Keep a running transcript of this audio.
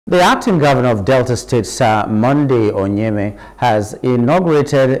The acting governor of Delta State, Sir Monday Onyeme, has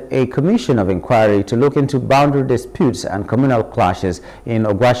inaugurated a commission of inquiry to look into boundary disputes and communal clashes in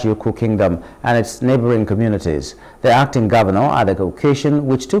Ogwashi-Uku Kingdom and its neighbouring communities. The acting governor, at the occasion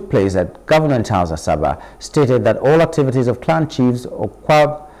which took place at Government House, Asaba, stated that all activities of clan chiefs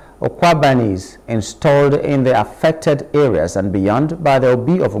Okwabanis installed in the affected areas and beyond by the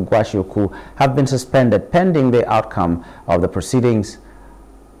Obi of Ogwashi-Uku have been suspended pending the outcome of the proceedings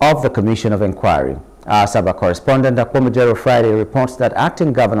of the Commission of Inquiry. Asaba correspondent Akpomejero Friday reports that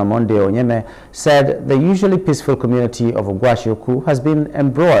acting governor Monday Onyeme said the usually peaceful community of Ogwashi-Uku has been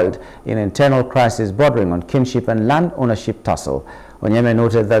embroiled in internal crises bordering on kingship and land ownership tussle. Onyeme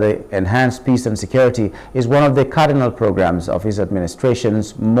noted that the enhanced peace and security is one of the cardinal programs of his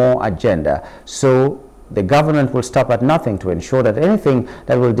administration's more agenda, so the government will stop at nothing to ensure that anything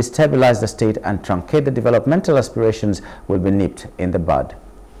that will destabilize the state and truncate the developmental aspirations will be nipped in the bud.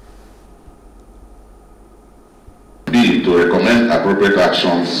 B. To recommend appropriate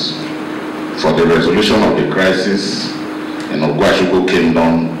actions for the resolution of the crisis in Ogwashi-Uku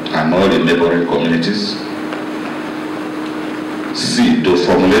Kingdom and all the neighbouring communities. C. To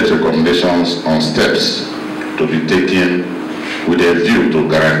formulate recommendations on steps to be taken with a view to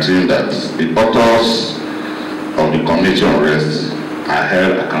guaranteeing that the authors of the community unrest are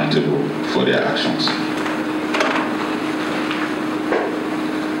held accountable for their actions.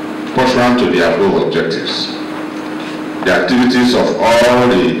 Pursuant to the above objectives, the activities of all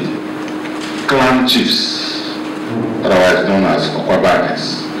the clan chiefs, otherwise known as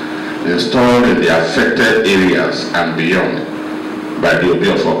Okwabanis, installed in the affected areas and beyond by the Obi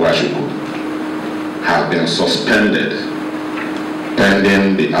of Ogwashi-Uku have been suspended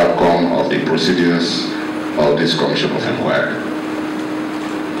pending the outcome of the proceedings of this Commission of Inquiry.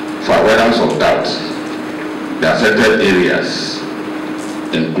 For avoidance of doubt, the affected areas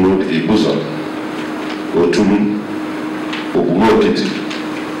include Ibuzor, Otulu, Okulokiti,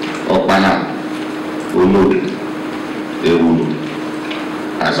 Okpana, Olodu, Ewulu,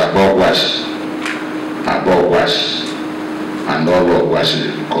 Asaba Ogwashi, Ogwashi, and all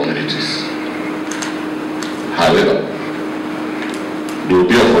Ogwashi communities. However, the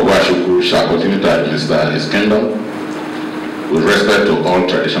Obi of Ogwashi-Uku shall continue to administer his kingdom with respect to all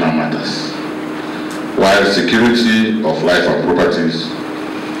traditional matters, while security of life and properties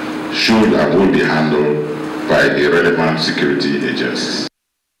should and will be handled by the relevant security agencies.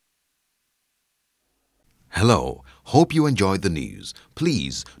 Hello, hope you enjoyed the news.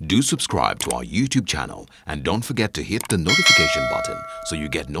 Please do subscribe to our YouTube channel and don't forget to hit the notification button so you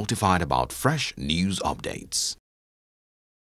get notified about fresh news updates.